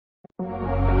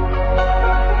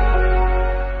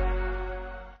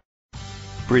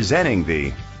Presenting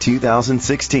the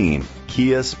 2016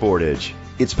 Kia Sportage.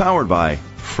 It's powered by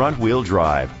front-wheel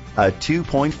drive, a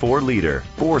 2.4-liter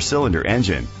four-cylinder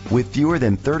engine. With fewer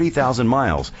than 30,000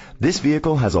 miles, this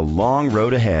vehicle has a long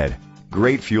road ahead.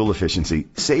 Great fuel efficiency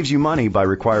saves you money by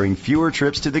requiring fewer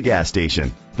trips to the gas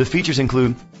station. The features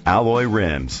include alloy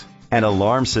rims, an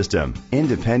alarm system,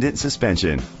 independent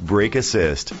suspension, brake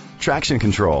assist, traction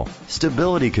control,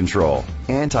 stability control,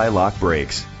 anti-lock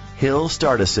brakes, hill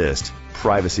start assist,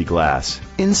 privacy glass.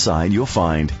 Inside you'll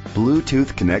find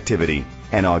Bluetooth connectivity,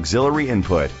 an auxiliary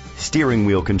input, steering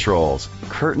wheel controls,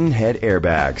 curtain head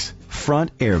airbags,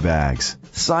 front airbags,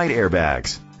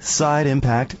 side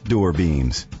impact door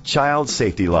beams, child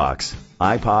safety locks,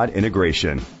 iPod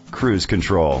integration, cruise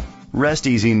control. Rest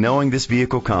easy knowing this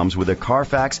vehicle comes with a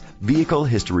Carfax Vehicle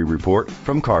History Report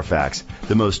from Carfax,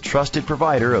 the most trusted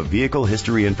provider of vehicle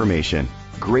history information.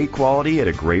 Great quality at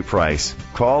a great price.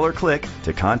 Call or click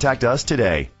to contact us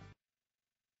today.